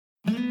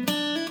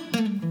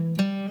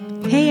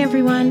Hey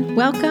everyone,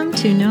 welcome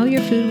to Know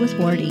Your Food with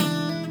Wardy.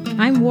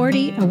 I'm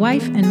Wardy, a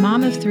wife and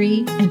mom of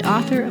 3, and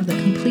author of The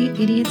Complete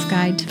Idiot's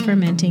Guide to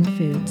Fermenting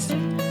Foods.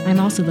 I'm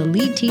also the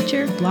lead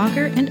teacher,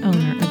 blogger, and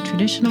owner of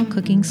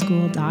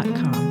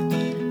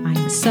TraditionalCookingSchool.com.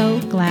 I'm so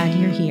glad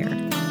you're here.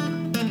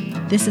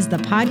 This is the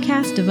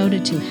podcast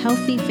devoted to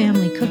healthy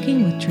family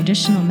cooking with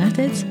traditional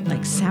methods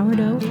like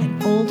sourdough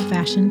and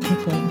old-fashioned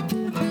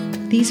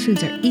pickling. These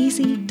foods are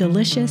easy,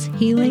 delicious,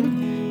 healing,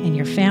 and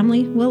your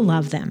family will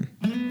love them.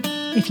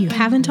 If you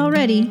haven't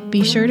already,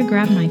 be sure to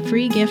grab my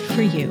free gift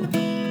for you.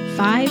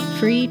 5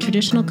 free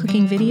traditional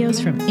cooking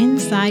videos from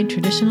inside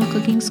Traditional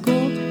Cooking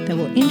School that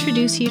will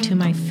introduce you to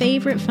my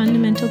favorite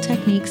fundamental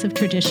techniques of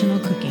traditional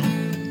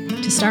cooking.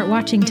 To start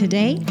watching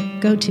today,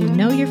 go to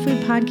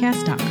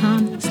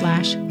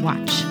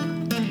knowyourfoodpodcast.com/watch.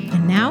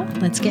 And now,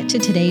 let's get to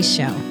today's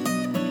show.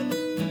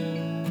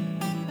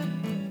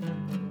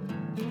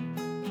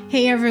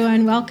 Hey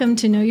everyone, welcome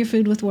to Know Your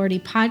Food with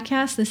Wardy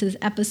podcast. This is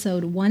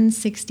episode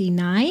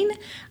 169.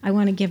 I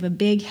want to give a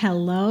big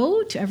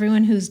hello to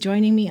everyone who's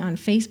joining me on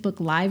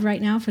Facebook Live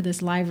right now for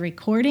this live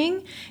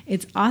recording.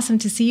 It's awesome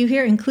to see you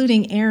here,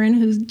 including Aaron,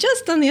 who's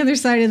just on the other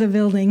side of the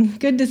building.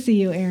 Good to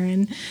see you,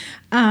 Aaron.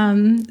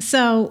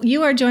 So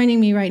you are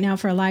joining me right now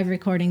for a live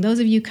recording. Those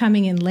of you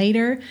coming in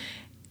later,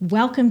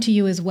 welcome to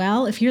you as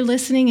well. If you're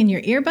listening in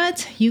your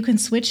earbuds, you can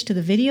switch to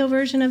the video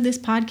version of this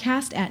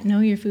podcast at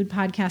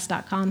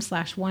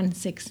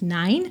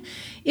knowyourfoodpodcast.com/169.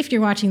 If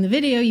you're watching the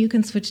video, you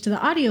can switch to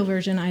the audio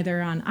version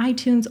either on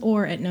iTunes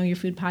or at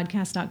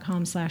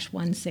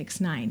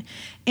knowyourfoodpodcast.com/169.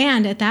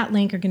 And at that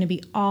link are going to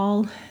be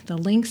all the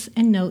links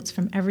and notes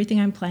from everything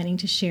I'm planning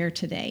to share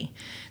today.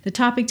 The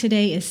topic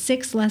today is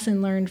 6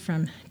 lessons learned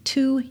from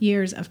 2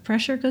 years of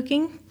pressure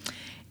cooking.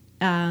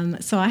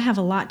 So I have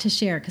a lot to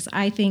share because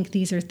I think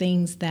these are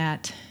things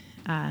that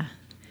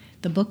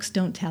the books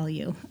don't tell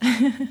you.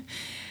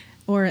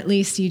 Or at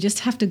least you just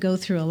have to go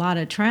through a lot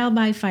of trial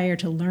by fire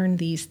to learn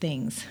these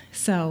things.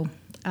 So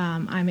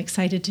I'm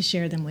excited to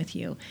share them with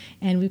you.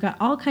 And we've got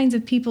all kinds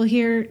of people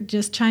here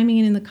just chiming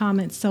in the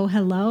comments. So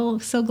hello,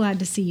 so glad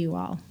to see you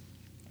all.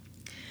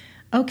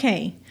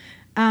 Okay,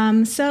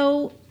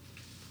 so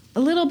a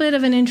little bit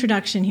of an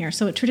introduction here.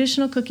 So at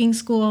Traditional Cooking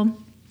School,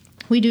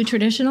 we do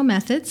traditional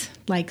methods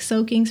like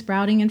soaking,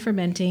 sprouting, and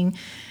fermenting,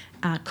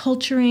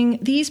 culturing.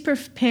 These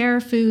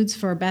prepare foods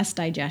for best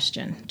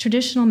digestion.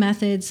 Traditional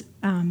methods,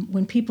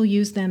 when people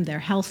use them, they're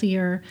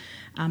healthier.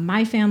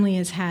 My family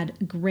has had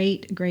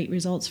great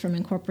results from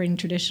incorporating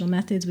traditional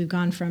methods. We've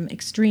gone from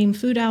extreme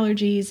food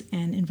allergies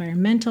and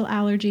environmental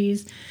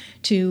allergies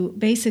to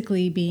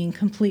basically being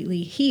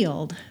completely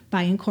healed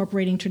by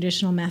incorporating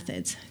traditional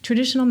methods.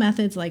 Traditional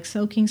methods like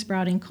soaking,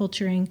 sprouting,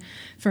 culturing,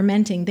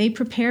 fermenting, they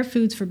prepare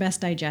foods for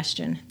best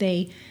digestion.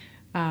 They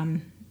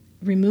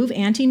remove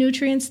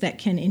anti-nutrients that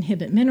can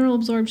inhibit mineral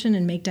absorption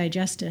and make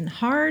digestion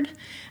hard.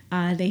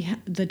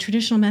 The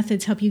traditional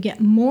methods help you get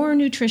more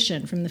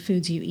nutrition from the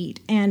foods you eat.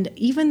 And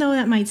even though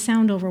that might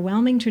sound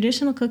overwhelming,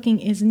 traditional cooking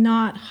is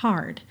not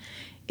hard.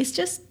 It's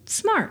just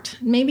smart.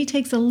 Maybe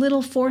takes a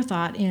little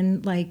forethought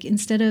in, like,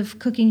 instead of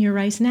cooking your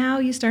rice now,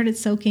 you started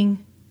soaking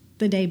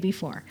the day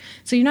before.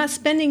 So you're not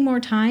spending more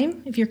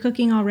time if you're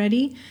cooking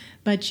already,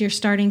 but you're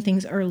starting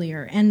things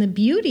earlier. And the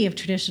beauty of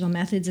traditional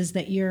methods is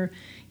that you're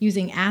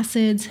using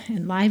acids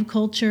and live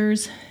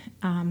cultures,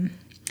 and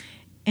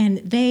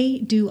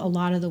they do a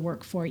lot of the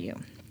work for you.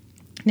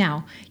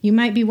 Now, you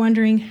might be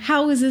wondering,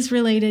 how is this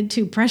related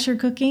to pressure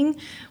cooking?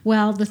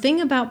 Well, the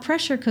thing about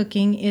pressure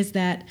cooking is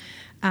that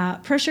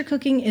pressure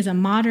cooking is a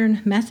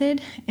modern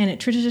method, and at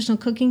Traditional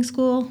Cooking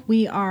School,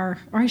 we are,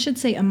 or I should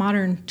say a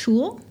modern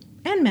tool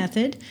and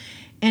method.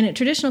 And at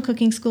Traditional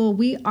Cooking School,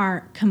 we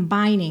are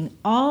combining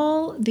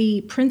all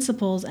the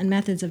principles and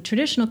methods of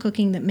traditional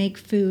cooking that make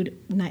food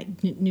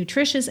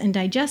nutritious and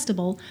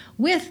digestible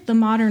with the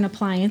modern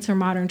appliance or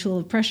modern tool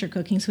of pressure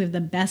cooking, so we have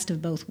the best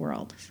of both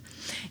worlds.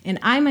 And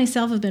I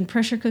myself have been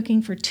pressure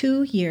cooking for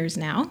 2 years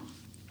now,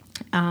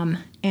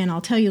 and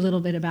I'll tell you a little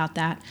bit about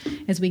that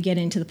as we get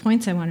into the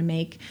points I want to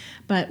make.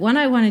 But what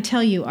I want to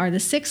tell you are the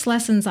 6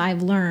 lessons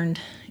I've learned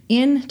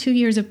in 2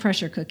 years of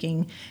pressure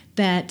cooking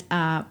that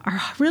are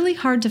really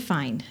hard to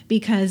find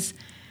because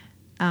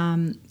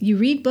you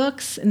read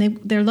books and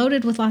they're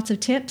loaded with lots of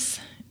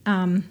tips,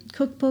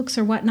 cookbooks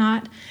or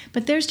whatnot,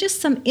 but there's just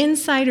some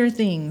insider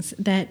things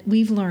that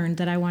we've learned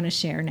that I want to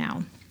share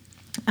now.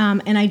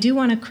 And I do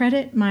want to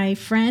credit my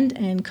friend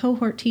and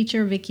cohort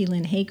teacher, Vicki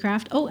Lynn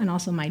Haycraft. Oh, and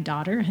also my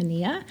daughter,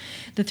 Hania.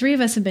 The 3 of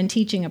us have been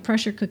teaching a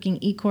pressure cooking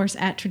e-course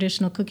at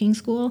Traditional Cooking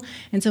School.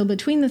 And so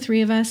between the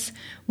 3 of us,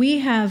 we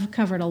have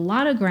covered a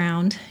lot of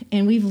ground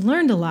and we've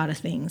learned a lot of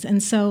things.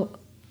 And so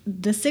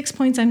the 6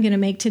 points I'm going to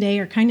make today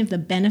are kind of the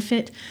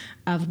benefit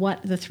of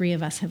what the 3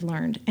 of us have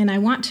learned. And I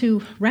want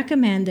to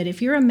recommend that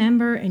if you're a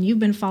member and you've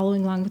been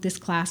following along with this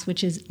class,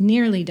 which is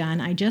nearly done,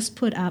 I just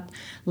put up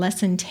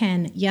lesson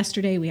 10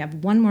 yesterday. We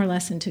have 1 more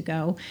lesson to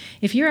go.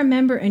 If you're a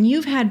member and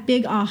you've had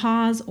big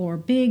ahas or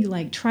big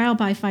like trial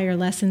by fire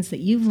lessons that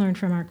you've learned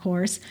from our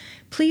course,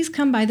 please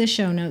come by the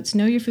show notes,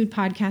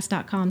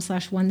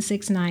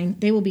 knowyourfoodpodcast.com/169.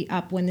 They will be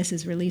up when this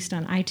is released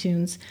on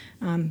iTunes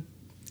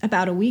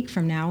about a week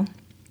from now,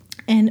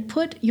 and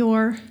put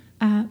your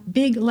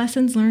big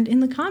lessons learned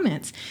in the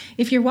comments.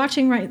 If you're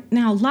watching right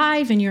now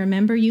live and you're a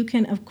member, you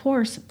can, of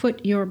course,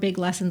 put your big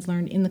lessons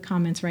learned in the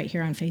comments right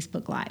here on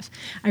Facebook Live.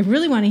 I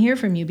really want to hear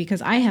from you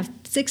because I have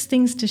 6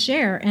 things to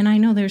share, and I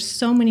know there's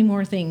so many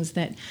more things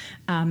that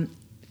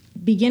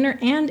beginner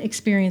and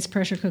experienced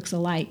pressure cooks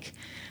alike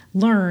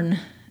learn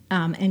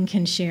and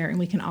can share, and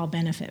we can all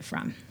benefit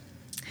from.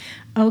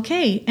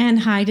 Okay, and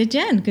hi to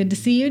Jen. Good to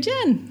see you,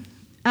 Jen.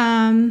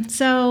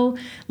 So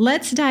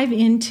let's dive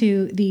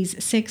into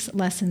these 6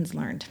 lessons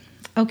learned.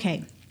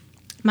 Okay,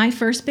 my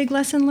first big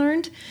lesson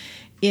learned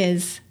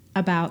is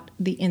about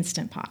the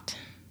Instant Pot.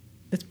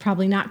 It's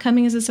probably not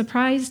coming as a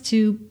surprise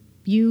to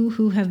you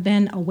who have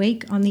been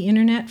awake on the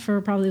internet for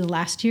probably the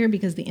last year,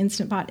 because the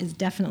Instant Pot is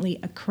definitely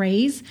a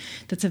craze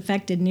that's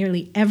affected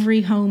nearly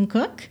every home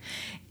cook.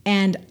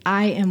 And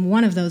I am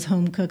one of those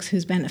home cooks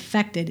who's been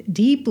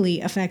deeply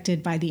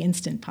affected by the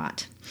Instant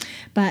Pot.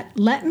 But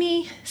let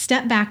me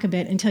step back a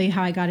bit and tell you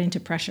how I got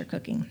into pressure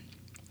cooking.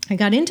 I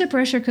got into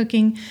pressure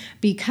cooking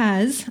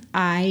because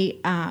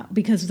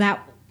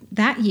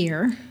that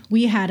year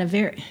we had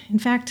in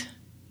fact,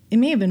 it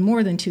may have been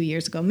more than 2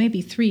 years ago,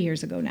 maybe 3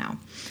 years ago now.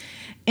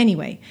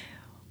 Anyway,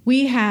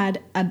 we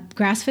had a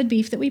grass-fed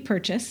beef that we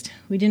purchased.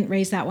 We didn't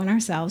raise that one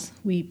ourselves.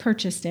 We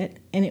purchased it,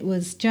 and it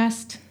was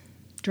just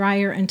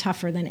drier and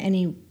tougher than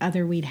any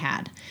other we'd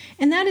had.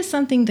 And that is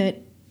something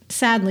that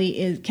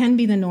sadly can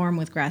be the norm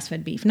with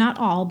grass-fed beef. Not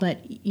all,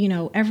 but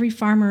every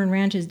farmer and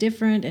ranch is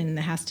different, and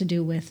it has to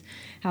do with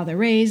how they're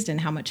raised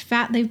and how much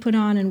fat they've put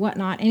on and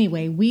whatnot.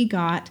 Anyway, we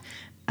got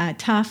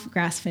tough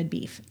grass-fed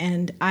beef,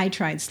 and I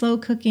tried slow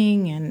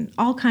cooking and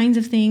all kinds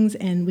of things,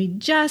 and we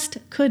just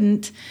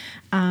couldn't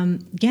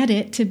get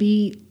it to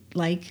be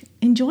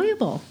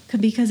enjoyable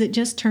because it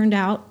just turned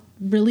out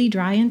really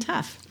dry and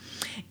tough.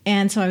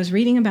 And so I was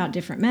reading about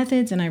different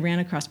methods, and I ran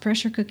across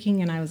pressure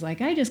cooking, and I was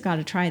like, I just got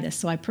to try this.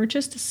 So I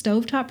purchased a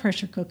stovetop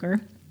pressure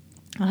cooker.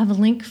 I'll have a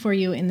link for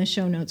you in the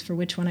show notes for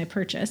which one I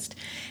purchased.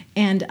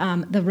 And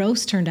the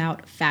roast turned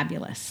out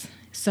fabulous.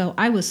 So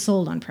I was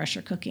sold on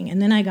pressure cooking.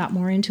 And then I got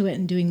more into it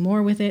and doing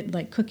more with it,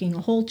 like cooking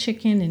a whole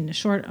chicken in a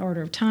short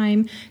order of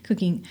time,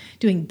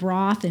 doing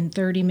broth in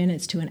 30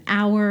 minutes to an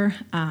hour.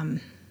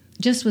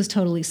 Just was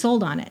totally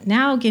sold on it.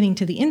 Now getting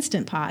to the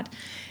Instant Pot,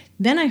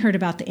 then I heard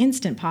about the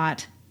Instant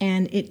Pot,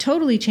 and it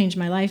totally changed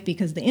my life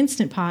because the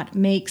Instant Pot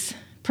makes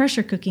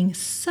pressure cooking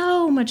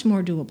so much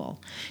more doable.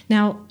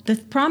 Now, the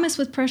promise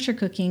with pressure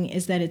cooking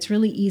is that it's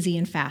really easy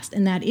and fast,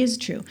 and that is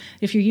true.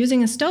 If you're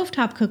using a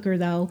stovetop cooker,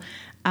 though,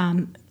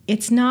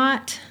 it's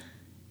not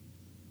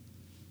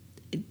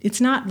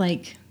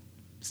like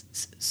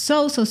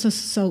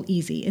so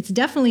easy. It's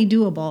definitely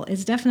doable.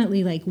 It's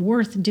definitely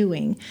worth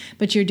doing,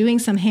 but you're doing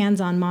some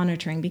hands-on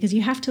monitoring because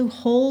you have to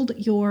hold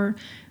your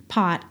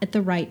pot at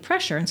the right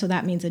pressure. And so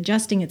that means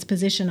adjusting its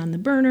position on the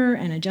burner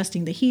and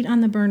adjusting the heat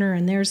on the burner.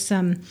 And there's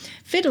some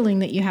fiddling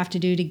that you have to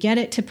do to get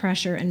it to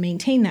pressure and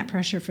maintain that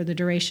pressure for the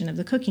duration of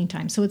the cooking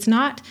time. So it's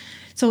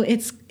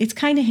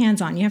kind of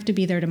hands-on. You have to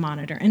be there to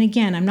monitor. And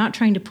again, I'm not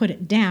trying to put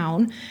it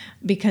down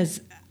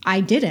because I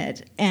did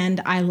it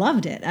and I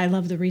loved it. I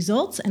loved the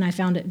results and I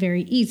found it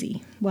very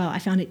easy. Well, I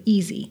found it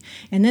easy.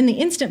 And then the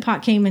Instant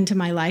Pot came into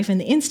my life, and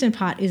the Instant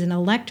Pot is an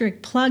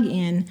electric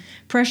plug-in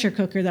pressure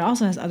cooker that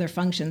also has other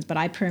functions, but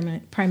I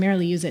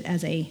primarily use it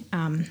as a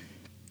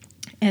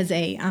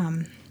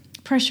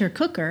pressure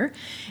cooker,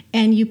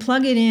 and you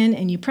plug it in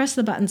and you press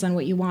the buttons on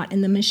what you want,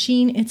 and the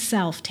machine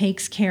itself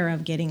takes care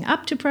of getting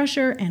up to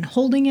pressure and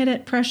holding it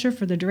at pressure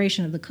for the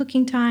duration of the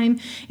cooking time.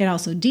 It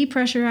also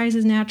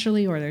depressurizes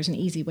naturally, or there's an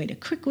easy way to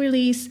quick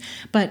release.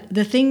 But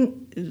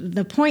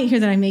the point here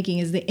that I'm making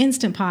is the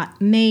Instant Pot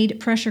made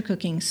pressure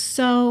cooking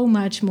so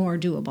much more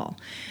doable.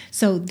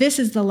 So this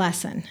is the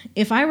lesson.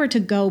 If I were to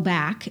go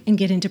back and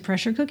get into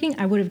pressure cooking,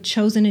 I would have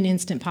chosen an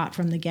Instant Pot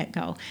from the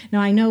get-go.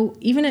 Now, I know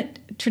even at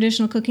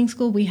traditional cooking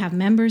school, we have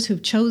members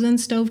who've chosen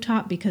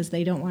stovetop because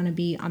they don't want to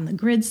be on the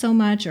grid so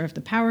much, or if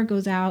the power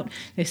goes out,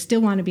 they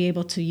still want to be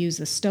able to use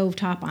a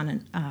stovetop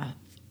on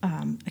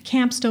a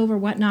camp stove or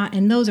whatnot,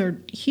 and those are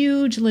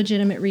huge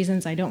legitimate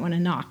reasons I don't want to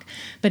knock.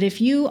 But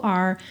if you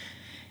are,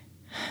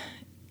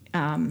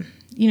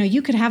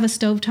 you could have a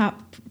stovetop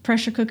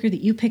pressure cooker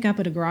that you pick up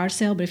at a garage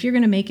sale, but if you're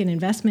going to make an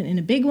investment in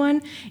a big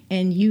one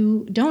and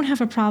you don't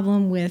have a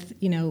problem with,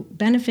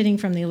 benefiting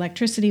from the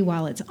electricity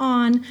while it's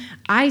on,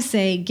 I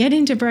say get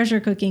into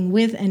pressure cooking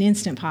with an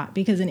Instant Pot,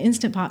 because an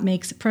Instant Pot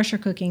makes pressure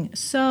cooking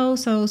so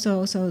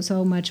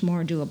much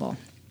more doable.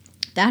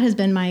 That has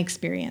been my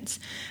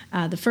experience.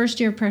 The first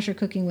year of pressure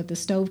cooking with the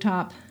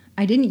stovetop,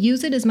 I didn't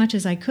use it as much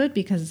as I could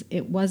because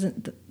it was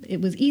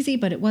easy,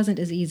 but it wasn't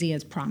as easy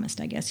as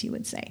promised, I guess you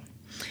would say.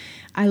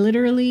 I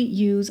literally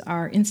use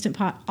our Instant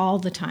Pot all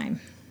the time.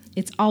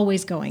 It's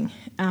always going.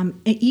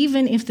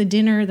 Even if the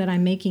dinner that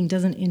I'm making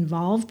doesn't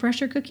involve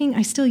pressure cooking,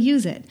 I still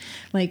use it.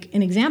 Like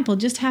an example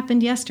just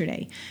happened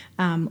yesterday.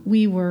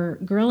 We were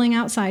grilling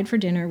outside for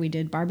dinner. We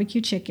did barbecue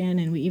chicken,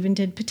 and we even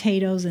did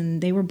potatoes,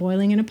 and they were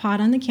boiling in a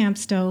pot on the camp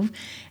stove.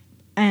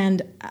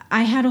 And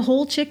I had a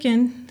whole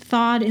chicken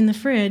thawed in the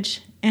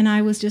fridge And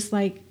I was just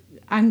like,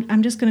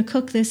 I'm just going to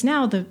cook this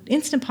now. The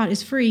Instant Pot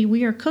is free.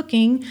 We are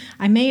cooking.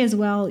 I may as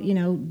well,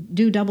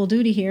 do double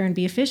duty here and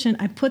be efficient.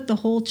 I put the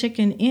whole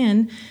chicken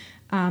in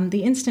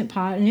the Instant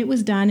Pot, and it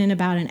was done in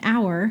about an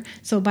hour.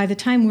 So by the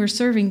time we're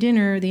serving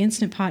dinner, the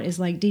Instant Pot is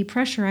like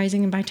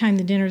depressurizing, and by the time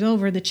the dinner's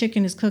over, the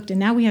chicken is cooked, and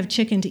now we have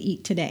chicken to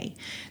eat today.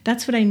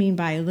 That's what I mean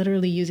by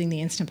literally using the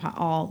Instant Pot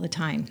all the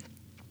time.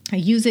 I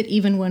use it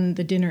even when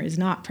the dinner is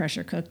not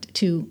pressure cooked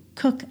to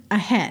cook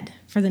ahead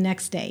for the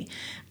next day.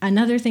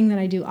 Another thing that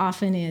I do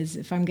often is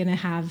if I'm going to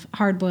have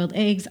hard-boiled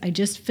eggs, I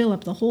just fill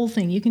up the whole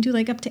thing. You can do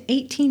like up to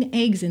 18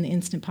 eggs in the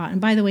Instant Pot. And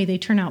by the way, they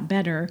turn out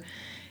better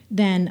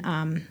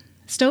than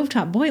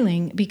stovetop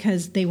boiling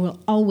because they will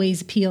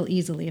always peel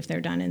easily if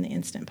they're done in the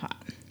Instant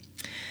Pot.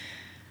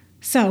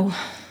 So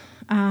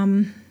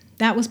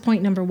that was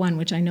point number 1,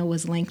 which I know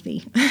was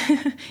lengthy.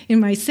 In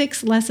my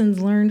 6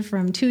 lessons learned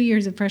from 2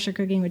 years of pressure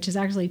cooking, which is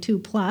actually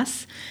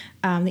 2+,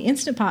 the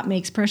Instant Pot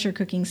makes pressure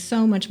cooking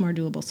so much more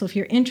doable. So if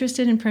you're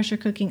interested in pressure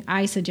cooking,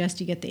 I suggest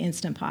you get the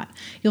Instant Pot.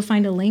 You'll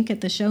find a link at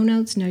the show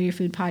notes,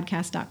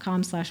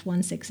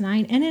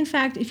 knowyourfoodpodcast.com/169. And in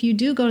fact, if you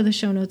do go to the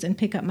show notes and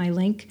pick up my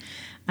link,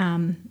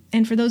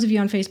 and for those of you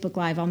on Facebook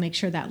Live, I'll make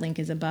sure that link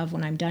is above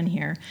when I'm done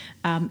here.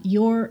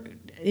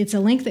 It's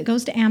a link that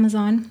goes to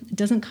Amazon. It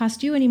doesn't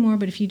cost you anymore,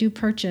 but if you do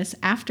purchase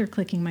after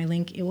clicking my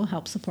link, it will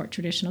help support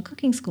Traditional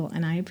Cooking School,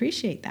 and I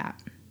appreciate that.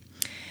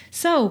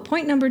 So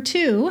point number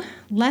 2,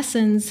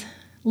 lessons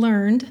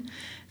learned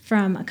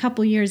from a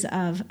couple years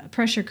of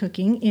pressure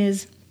cooking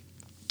is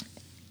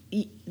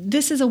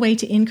this is a way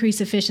to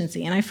increase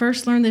efficiency. And I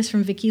first learned this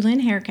from Vicki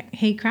Lynn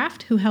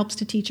Haycraft, who helps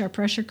to teach our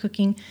pressure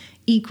cooking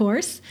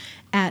e-course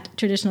at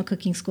Traditional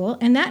Cooking School.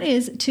 And that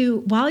is to,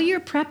 while you're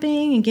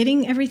prepping and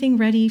getting everything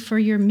ready for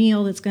your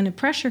meal that's going to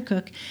pressure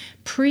cook,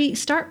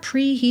 start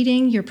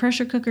preheating your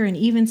pressure cooker and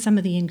even some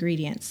of the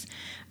ingredients.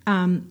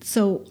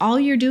 So all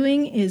you're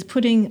doing is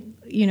putting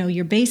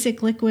your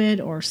basic liquid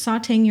or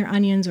sauteing your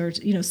onions or,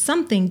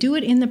 something, do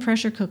it in the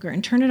pressure cooker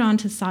and turn it on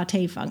to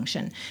saute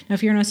function. Now,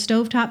 if you're on a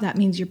stovetop, that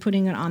means you're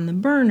putting it on the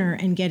burner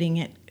and getting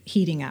it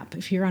heating up.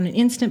 If you're on an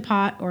Instant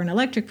Pot or an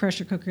electric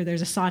pressure cooker,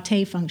 there's a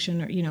saute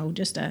function or,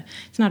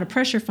 it's not a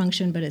pressure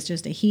function, but it's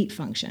just a heat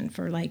function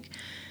for like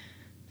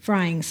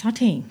frying,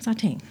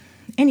 sauteing.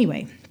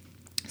 Anyway,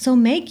 so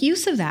make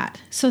use of that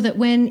so that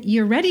when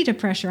you're ready to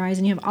pressurize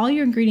and you have all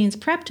your ingredients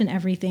prepped and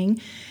everything,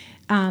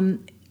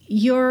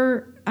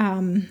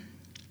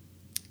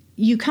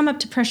 you come up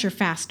to pressure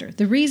faster.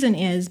 The reason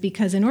is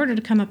because in order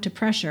to come up to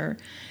pressure,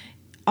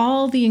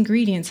 all the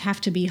ingredients have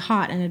to be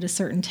hot and at a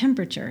certain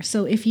temperature.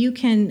 So if you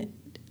can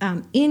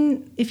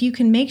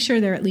make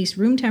sure they're at least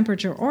room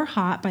temperature or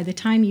hot by the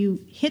time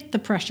you hit the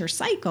pressure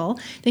cycle,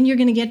 then you're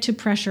going to get to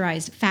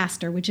pressurize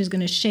faster, which is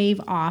going to shave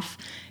off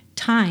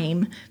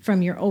time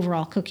from your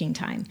overall cooking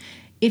time.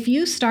 If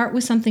you start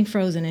with something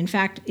frozen, in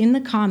fact, in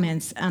the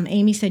comments,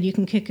 Amy said you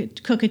can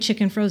cook a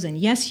chicken frozen.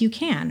 Yes, you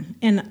can,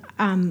 and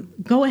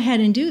go ahead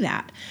and do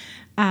that.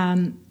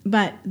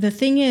 But the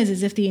thing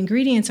is if the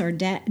ingredients are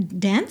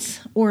dense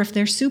or if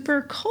they're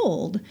super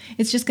cold,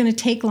 it's just going to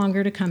take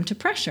longer to come to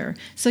pressure.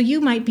 So you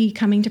might be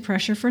coming to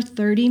pressure for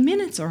 30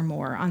 minutes or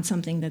more on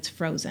something that's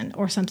frozen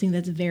or something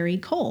that's very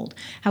cold.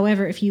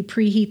 However, if you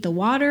preheat the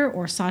water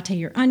or saute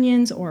your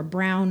onions or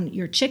brown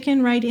your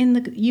chicken right in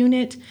the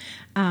unit,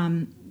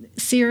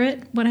 sear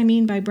it. What I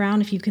mean by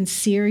brown, if you can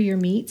sear your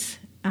meats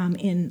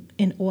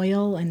in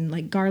oil and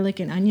like garlic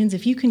and onions,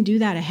 if you can do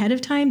that ahead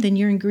of time, then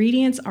your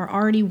ingredients are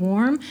already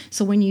warm.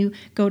 So when you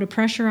go to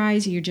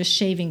pressurize, you're just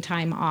shaving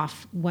time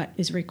off what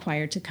is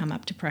required to come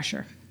up to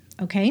pressure.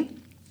 Okay?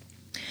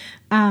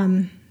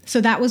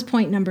 So that was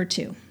point number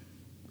 2.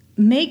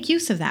 Make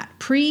use of that.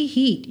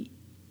 Preheat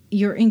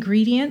your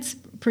ingredients.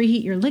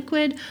 Preheat your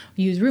liquid,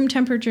 use room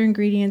temperature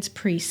ingredients,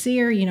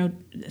 pre-sear,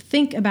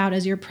 think about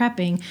as you're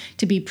prepping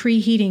to be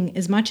preheating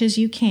as much as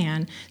you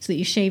can so that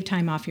you shave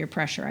time off your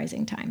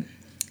pressurizing time.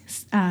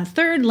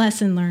 Third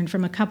lesson learned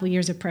from a couple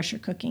years of pressure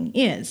cooking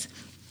is,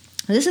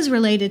 this is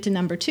related to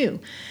number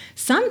 2.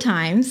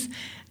 Sometimes,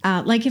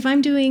 like if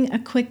I'm doing a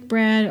quick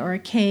bread or a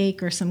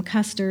cake or some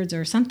custards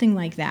or something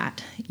like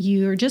that,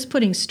 you're just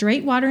putting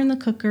straight water in the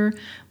cooker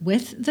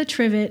with the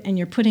trivet and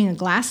you're putting a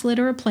glass lid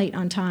or a plate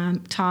on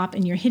top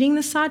and you're hitting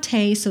the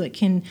saute so it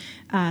can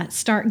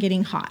start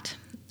getting hot.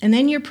 And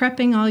then you're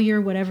prepping all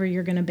your whatever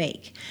you're going to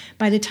bake.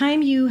 By the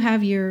time you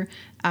have your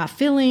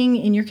filling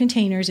in your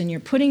containers and you're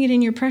putting it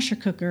in your pressure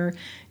cooker,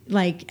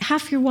 like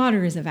half your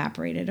water is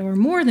evaporated or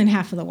more than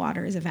half of the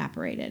water is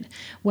evaporated.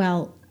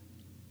 Well,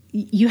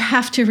 you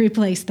have to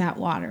replace that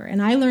water.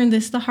 And I learned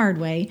this the hard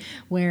way,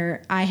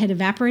 where I had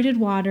evaporated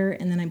water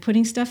and then I'm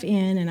putting stuff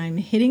in and I'm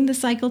hitting the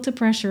cycle to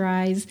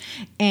pressurize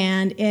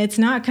and it's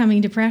not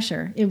coming to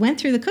pressure. It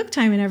went through the cook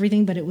time and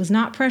everything, but it was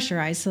not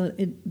pressurized. So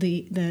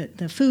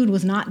the food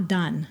was not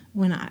done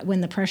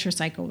when the pressure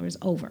cycle was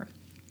over.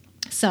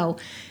 So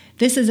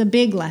this is a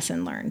big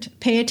lesson learned.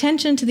 Pay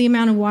attention to the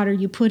amount of water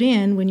you put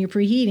in when you're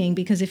preheating,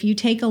 because if you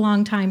take a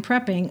long time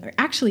prepping, or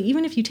actually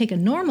even if you take a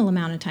normal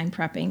amount of time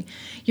prepping,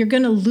 you're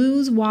going to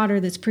lose water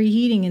that's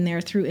preheating in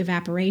there through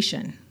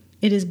evaporation.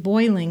 It is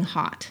boiling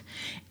hot.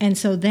 And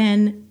so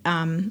then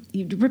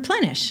you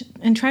replenish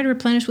and try to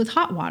replenish with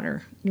hot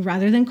water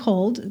rather than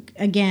cold.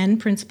 Again,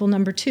 principle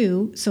number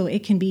 2, so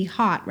it can be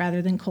hot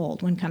rather than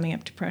cold when coming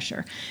up to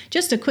pressure.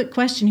 Just a quick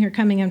question here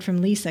coming in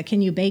from Lisa.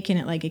 Can you bake in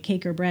it like a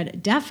cake or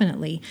bread?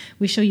 Definitely.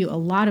 We show you a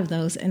lot of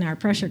those in our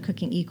pressure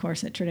cooking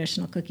e-course at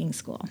Traditional Cooking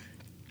School.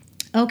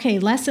 Okay,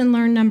 lesson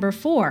learned number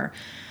 4.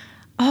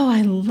 Oh,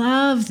 I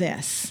love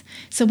this.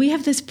 So we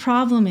have this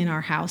problem in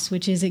our house,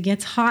 which is it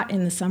gets hot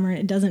in the summer and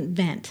it doesn't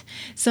vent.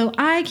 So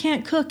I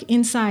can't cook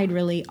inside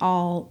really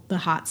all the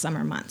hot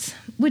summer months,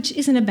 which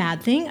isn't a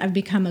bad thing. I've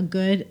become a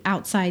good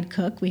outside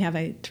cook. We have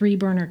a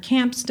 3-burner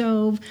camp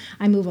stove.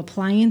 I move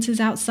appliances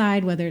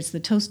outside, whether it's the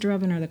toaster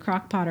oven or the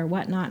crock pot or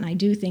whatnot, and I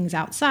do things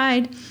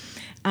outside.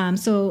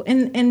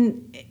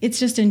 And it's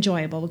just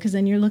enjoyable because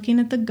then you're looking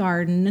at the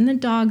garden and the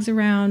dogs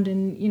around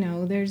and,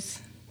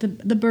 there's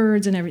the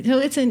birds and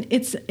everything. So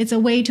it's a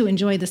way to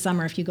enjoy the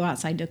summer if you go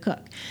outside to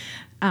cook.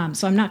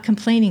 So I'm not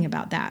complaining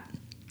about that.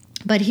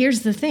 But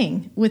here's the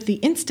thing. With the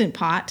Instant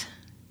Pot,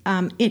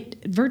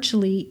 it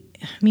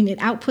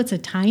outputs a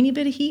tiny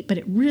bit of heat, but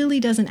it really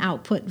doesn't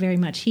output very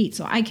much heat.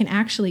 So I can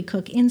actually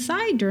cook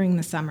inside during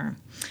the summer.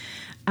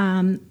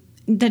 That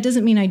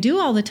doesn't mean I do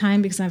all the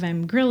time, because if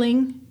I'm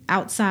grilling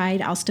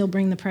outside, I'll still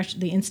bring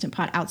the Instant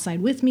Pot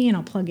outside with me and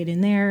I'll plug it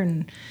in there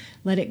and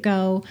let it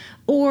go.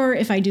 Or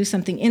if I do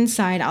something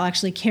inside, I'll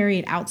actually carry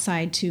it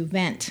outside to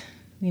vent,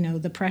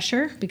 the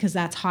pressure, because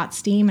that's hot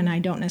steam and I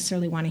don't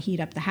necessarily want to heat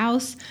up the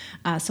house.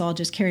 So I'll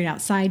just carry it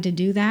outside to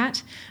do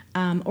that.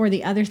 Or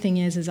the other thing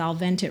is I'll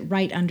vent it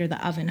right under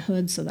the oven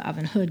hood so the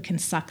oven hood can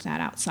suck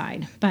that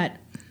outside. But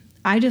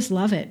I just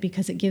love it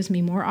because it gives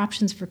me more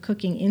options for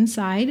cooking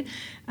inside.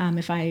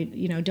 If I,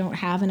 don't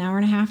have an hour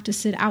and a half to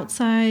sit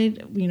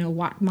outside,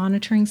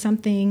 monitoring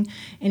something.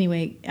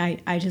 Anyway,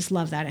 I just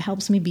love that. It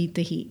helps me beat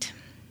the heat.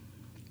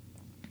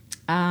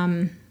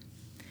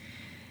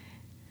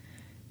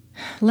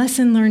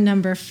 Lesson learned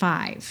number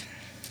 5.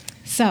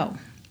 So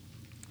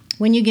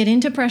when you get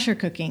into pressure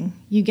cooking,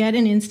 you get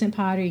an Instant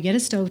Pot or you get a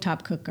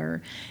stovetop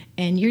cooker,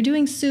 and you're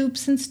doing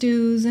soups and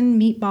stews and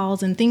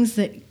meatballs and things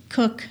that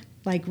cook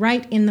like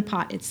right in the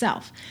pot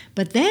itself.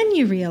 But then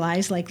you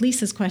realize, like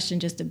Lisa's question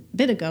just a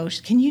bit ago,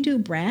 can you do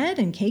bread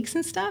and cakes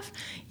and stuff?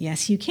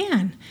 Yes, you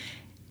can.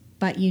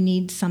 But you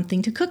need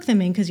something to cook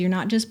them in, because you're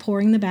not just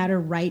pouring the batter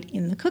right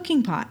in the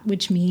cooking pot,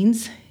 which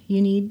means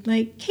you need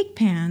like cake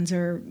pans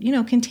or,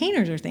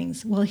 containers or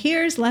things. Well,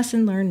 here's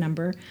lesson learned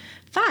number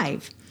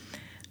 5.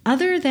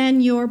 Other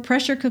than your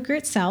pressure cooker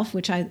itself,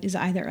 which is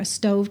either a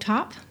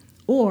stovetop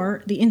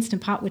or the Instant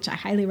Pot, which I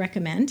highly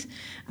recommend.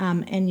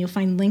 And you'll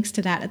find links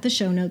to that at the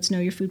show notes,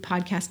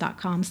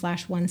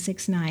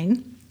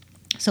 knowyourfoodpodcast.com/169.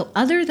 So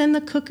other than the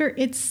cooker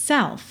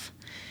itself,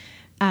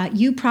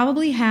 you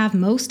probably have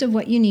most of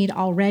what you need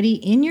already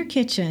in your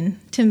kitchen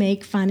to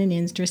make fun and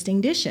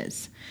interesting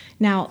dishes.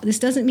 Now, this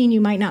doesn't mean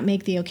you might not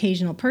make the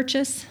occasional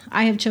purchase.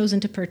 I have chosen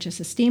to purchase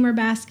a steamer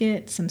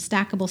basket, some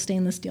stackable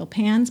stainless steel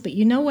pans, but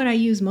you know what I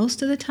use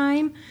most of the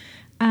time?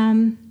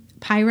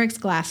 Pyrex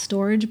glass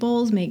storage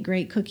bowls make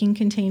great cooking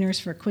containers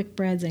for quick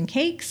breads and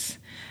cakes.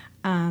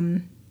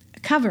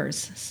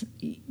 Covers.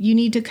 You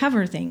need to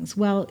cover things.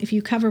 Well, if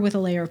you cover with a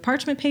layer of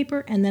parchment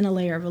paper and then a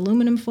layer of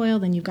aluminum foil,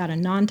 then you've got a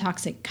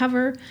non-toxic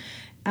cover.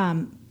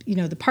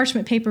 The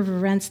parchment paper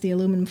prevents the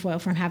aluminum foil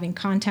from having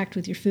contact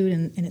with your food,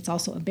 and it's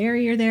also a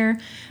barrier there.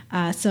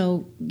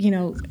 So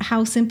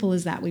how simple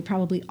is that? We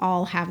probably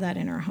all have that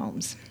in our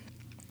homes.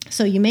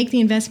 So you make the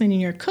investment in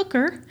your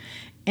cooker,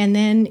 and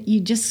then you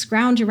just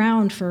scrounge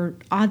around for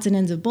odds and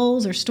ends of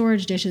bowls or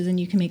storage dishes,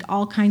 and you can make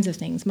all kinds of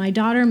things. My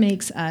daughter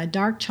makes a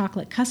dark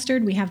chocolate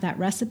custard. We have that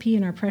recipe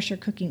in our pressure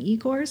cooking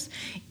e-course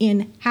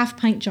in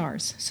half-pint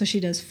jars. So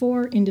she does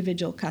 4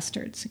 individual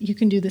custards. You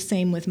can do the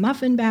same with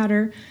muffin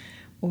batter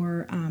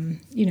or,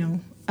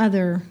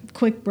 other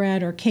quick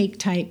bread or cake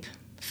type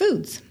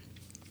foods,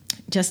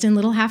 just in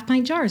little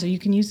half-pint jars. Or you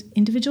can use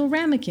individual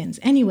ramekins.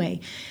 Anyway,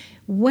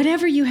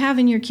 whatever you have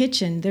in your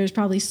kitchen, there's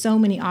probably so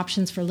many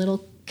options for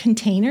little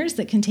containers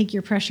that can take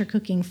your pressure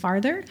cooking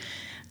farther.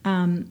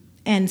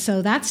 And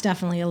so that's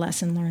definitely a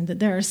lesson learned, that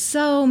there are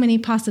so many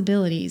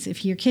possibilities.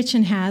 If your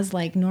kitchen has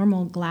like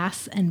normal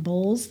glass and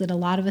bowls that a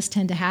lot of us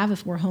tend to have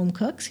if we're home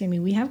cooks,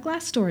 we have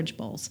glass storage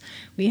bowls.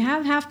 We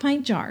have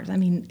half-pint jars.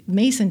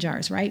 Mason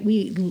jars, right?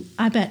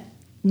 I bet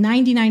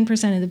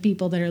 99% of the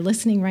people that are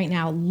listening right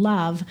now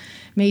love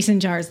mason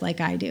jars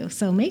like I do.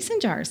 So mason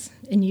jars,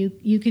 and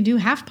you could do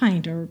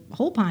half-pint or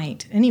whole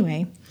pint.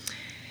 Anyway,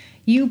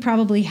 you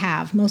probably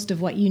have most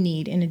of what you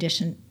need in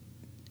addition,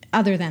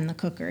 other than the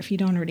cooker, if you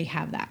don't already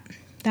have that.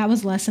 That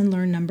was lesson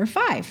learned number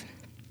 5.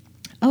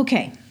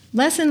 Okay,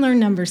 lesson learned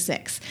number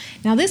 6.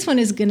 Now this one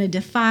is going to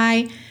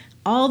defy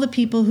all the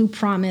people who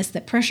promise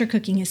that pressure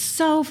cooking is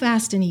so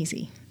fast and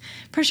easy.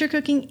 Pressure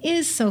cooking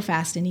is so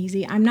fast and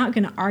easy. I'm not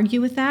going to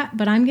argue with that,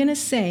 but I'm going to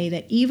say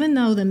that even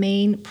though the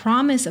main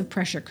promise of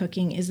pressure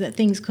cooking is that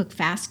things cook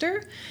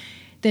faster,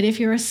 that if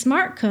you're a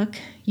smart cook,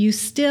 you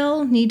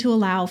still need to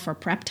allow for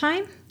prep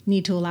time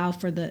need to allow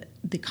for the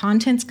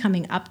contents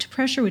coming up to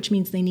pressure, which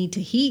means they need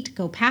to heat,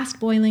 go past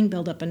boiling,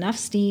 build up enough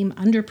steam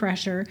under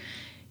pressure,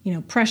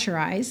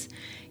 pressurize.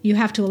 You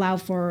have to allow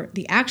for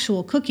the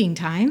actual cooking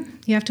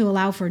time. You have to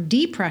allow for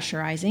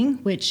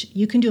depressurizing, which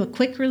you can do a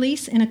quick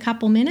release in a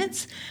couple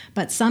minutes,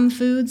 but some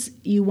foods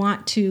you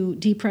want to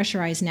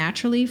depressurize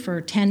naturally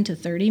for 10 to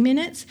 30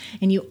 minutes,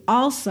 and you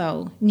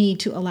also need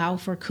to allow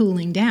for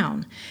cooling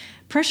down.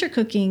 Pressure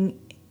cooking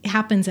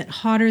happens at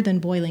hotter than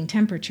boiling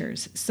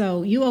temperatures.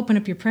 So you open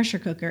up your pressure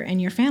cooker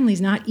and your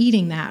family's not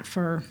eating that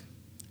for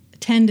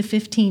 10 to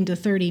 15 to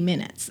 30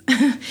 minutes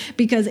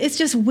because it's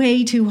just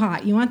way too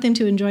hot. You want them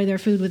to enjoy their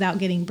food without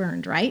getting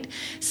burned, right?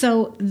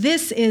 So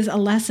this is a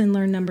lesson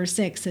learned number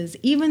 6, is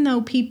even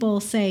though people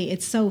say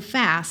it's so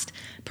fast,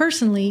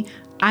 personally,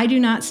 I do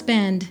not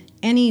spend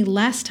any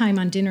less time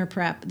on dinner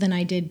prep than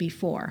I did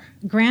before.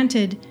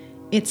 Granted,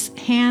 it's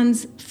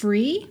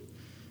hands-free.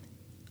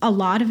 A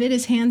lot of it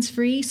is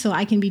hands-free, so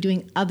I can be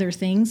doing other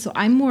things. So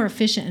I'm more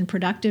efficient and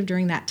productive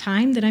during that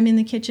time that I'm in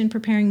the kitchen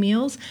preparing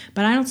meals,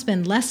 but I don't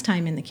spend less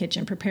time in the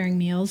kitchen preparing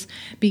meals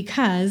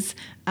because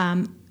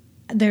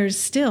there's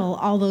still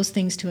all those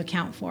things to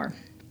account for.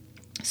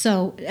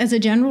 So as a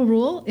general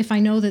rule, if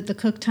I know that the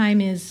cook time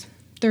is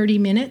 30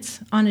 minutes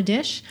on a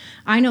dish,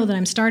 I know that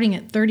I'm starting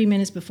at 30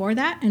 minutes before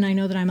that, and I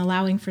know that I'm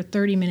allowing for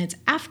 30 minutes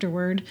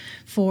afterward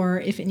for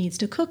if it needs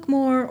to cook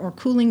more or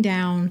cooling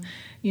down,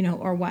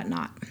 or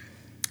whatnot.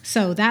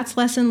 So that's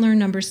lesson learned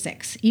number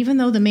 6. Even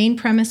though the main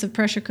premise of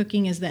pressure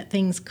cooking is that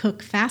things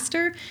cook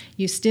faster,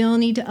 you still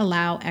need to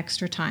allow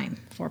extra time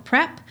for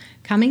prep,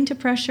 coming to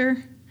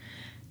pressure,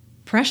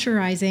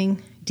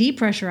 pressurizing,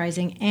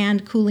 depressurizing,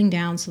 and cooling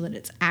down so that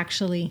it's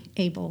actually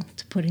able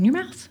to put in your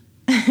mouth.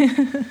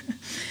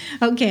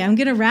 Okay, I'm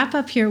going to wrap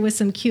up here with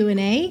some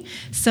Q&A.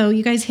 So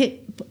you guys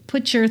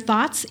put your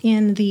thoughts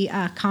in the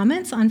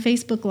comments on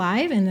Facebook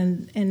Live,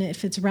 and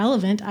if it's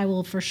relevant, I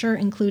will for sure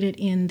include it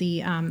in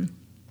the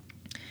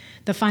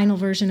final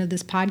version of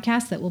this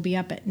podcast that will be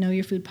up at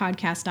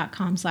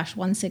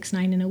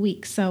knowyourfoodpodcast.com/169 in a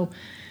week. So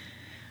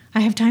I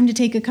have time to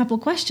take a couple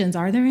questions.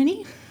 Are there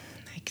any?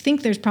 I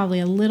think there's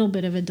probably a little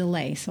bit of a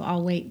delay, so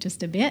I'll wait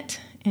just a bit.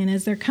 And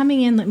as they're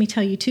coming in, let me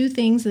tell you 2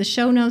 things. The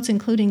show notes,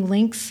 including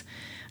links,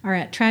 are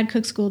at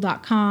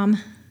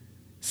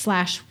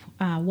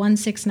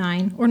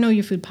tradcookschool.com/169 or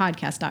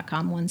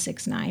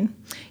knowyourfoodpodcast.com/169.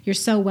 You're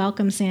so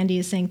welcome. Sandy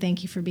is saying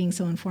thank you for being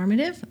so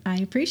informative. I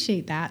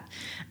appreciate that.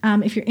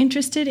 If you're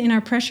interested in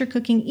our pressure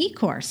cooking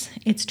e-course,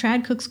 it's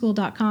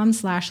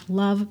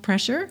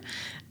tradcookschool.com/lovepressure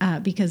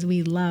because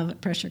we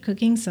love pressure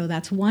cooking. So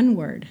that's one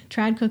word,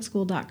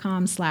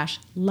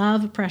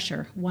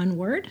 tradcookschool.com/lovepressure, one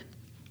word.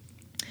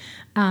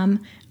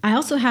 I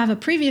also have a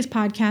previous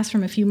podcast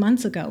from a few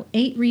months ago,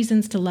 8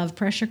 Reasons to Love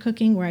Pressure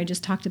Cooking, where I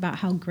just talked about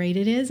how great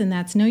it is, and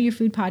that's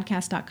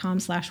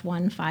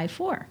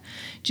knowyourfoodpodcast.com/154.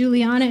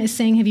 Juliana is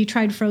saying, have you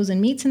tried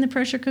frozen meats in the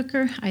pressure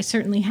cooker? I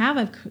certainly have.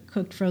 I've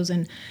cooked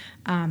frozen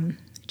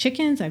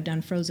chickens. I've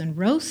done frozen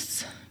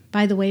roasts.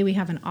 By the way, we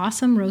have an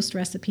awesome roast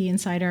recipe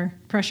inside our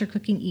pressure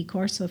cooking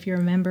e-course, so if you're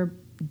a member,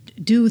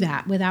 do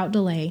that without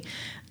delay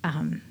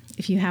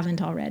if you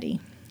haven't already.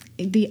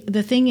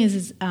 The thing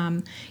is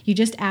you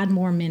just add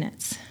more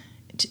minutes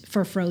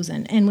for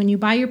frozen. And when you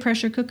buy your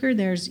pressure cooker,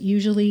 there's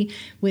usually,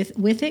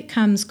 with it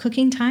comes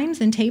cooking times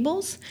and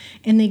tables,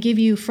 and they give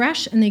you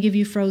fresh and they give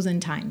you frozen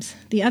times.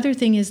 The other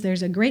thing is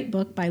there's a great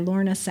book by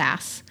Lorna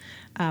Sass,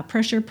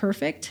 Pressure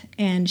Perfect,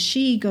 and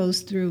she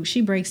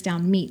breaks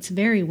down meats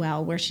very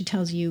well, where she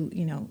tells you,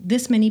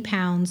 this many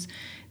pounds,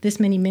 this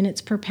many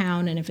minutes per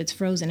pound, and if it's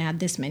frozen, add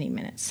this many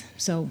minutes.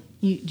 So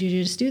you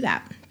just do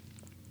that.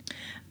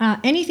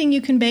 Anything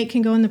you can bake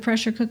can go in the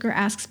pressure cooker,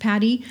 asks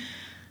Patty.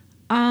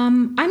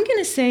 I'm going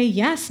to say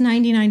yes,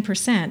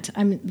 99%.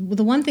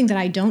 The one thing that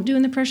I don't do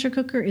in the pressure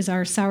cooker is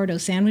our sourdough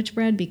sandwich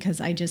bread,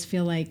 because I just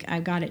feel like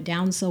I've got it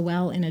down so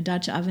well in a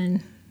Dutch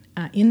oven,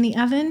 in the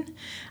oven.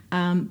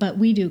 But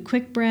we do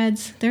quick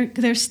breads.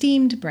 They're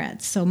steamed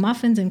breads. So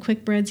muffins and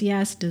quick breads,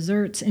 yes.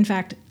 Desserts. In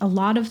fact, a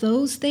lot of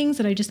those things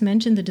that I just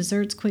mentioned, the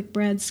desserts, quick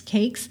breads,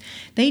 cakes,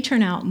 they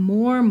turn out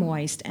more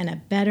moist and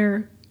a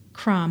better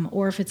crumb,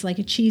 or if it's like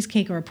a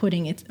cheesecake or a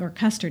pudding or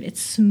custard,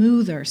 it's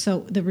smoother.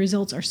 So the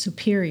results are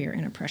superior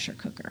in a pressure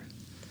cooker.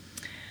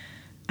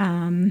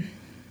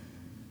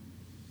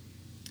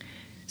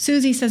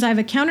 Susie says, I have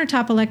a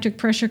countertop electric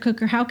pressure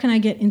cooker. How can I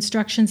get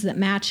instructions that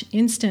match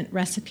instant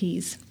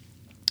recipes?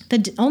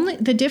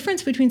 The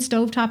difference between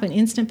stovetop and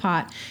Instant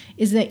Pot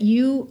is that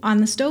on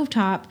the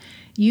stovetop,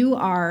 you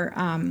are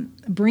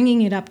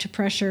bringing it up to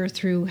pressure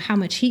through how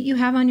much heat you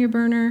have on your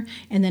burner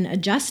and then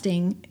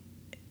adjusting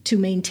to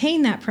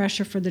maintain that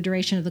pressure for the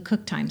duration of the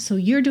cook time. So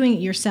you're doing it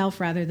yourself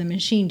rather than the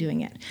machine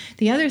doing it.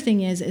 The other thing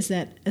is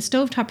that a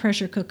stovetop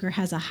pressure cooker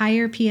has a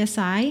higher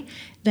PSI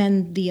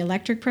than the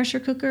electric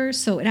pressure cooker,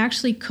 so it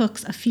actually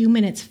cooks a few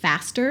minutes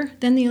faster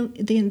than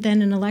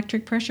an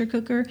electric pressure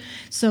cooker.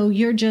 So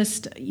you're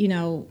just,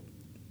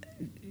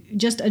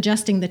 just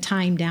adjusting the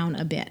time down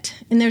a bit.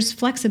 And there's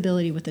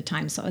flexibility with the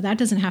time, so that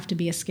doesn't have to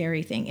be a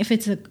scary thing. If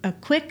it's a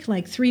quick,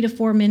 like 3 to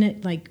 4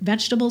 minute, like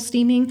vegetable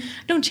steaming,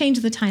 don't change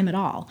the time at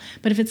all.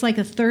 But if it's like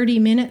a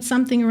 30-minute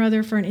something or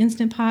other for an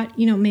Instant Pot,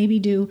 maybe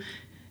do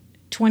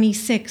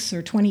 26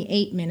 or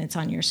 28 minutes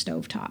on your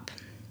stovetop.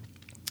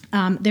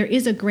 There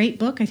is a great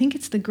book. I think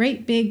it's the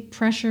Great Big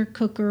Pressure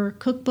Cooker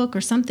Cookbook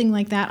or something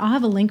like that. I'll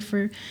have a link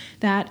for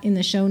that in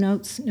the show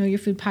notes,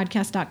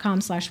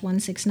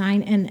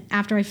 knowyourfoodpodcast.com/169. And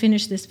after I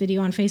finish this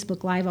video on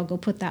Facebook Live, I'll go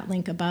put that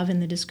link above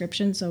in the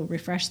description, so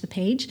refresh the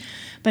page.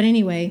 But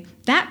anyway,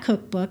 that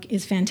cookbook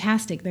is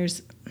fantastic.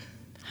 There's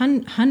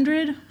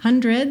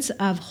hundreds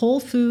of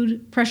whole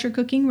food pressure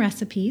cooking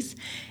recipes,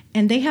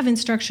 and they have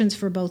instructions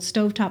for both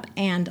stovetop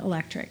and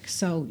electric.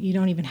 So you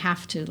don't even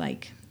have to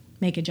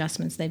make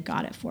adjustments. They've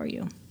got it for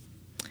you.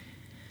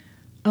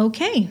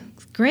 Okay,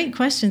 great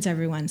questions,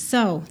 everyone.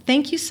 So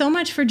thank you so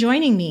much for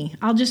joining me.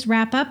 I'll just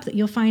wrap up that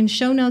you'll find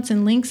show notes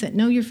and links at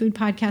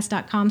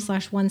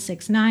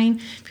knowyourfoodpodcast.com/169.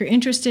 If you're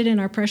interested in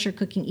our pressure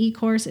cooking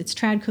e-course, it's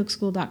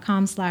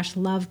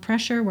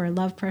tradcookschool.com/lovepressure, where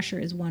love pressure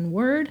is one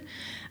word.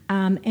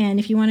 And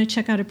if you want to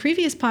check out a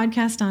previous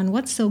podcast on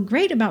what's so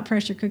great about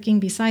pressure cooking,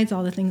 besides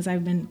all the things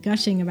I've been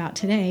gushing about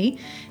today,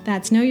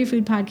 that's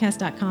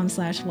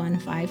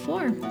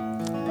knowyourfoodpodcast.com/154.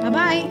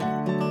 Bye-bye.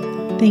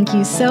 Thank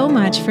you so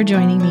much for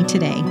joining me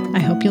today. I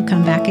hope you'll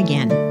come back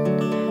again.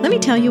 Let me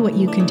tell you what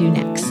you can do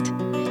next.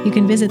 You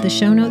can visit the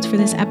show notes for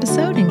this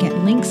episode and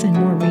get links and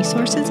more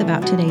resources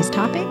about today's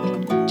topic.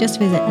 Just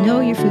visit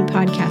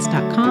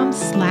knowyourfoodpodcast.com/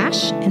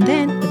 and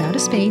then, without a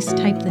space,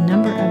 type the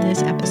number of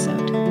this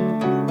episode.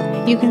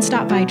 You can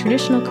stop by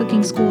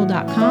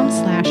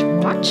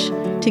traditionalcookingschool.com/watch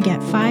to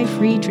get 5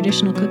 free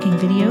traditional cooking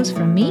videos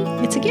from me.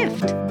 It's a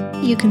gift.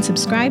 You can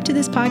subscribe to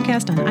this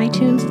podcast on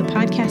iTunes, the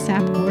podcast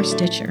app, or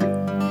Stitcher.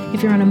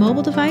 If you're on a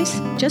mobile device,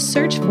 just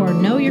search for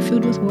Know Your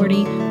Food with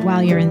Wardy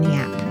while you're in the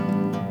app.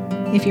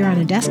 If you're on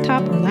a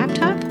desktop or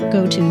laptop,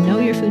 go to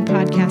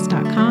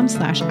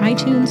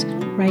knowyourfoodpodcast.com/iTunes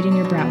right in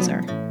your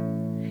browser.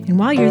 And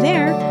while you're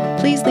there,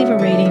 please leave a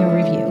rating or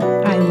review.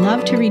 I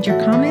love to read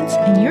your comments,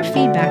 and your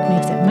feedback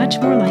makes it much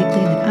more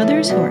likely that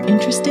others who are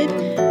interested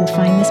will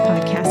find this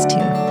podcast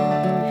too.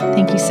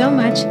 Thank you so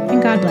much,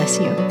 and God bless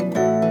you.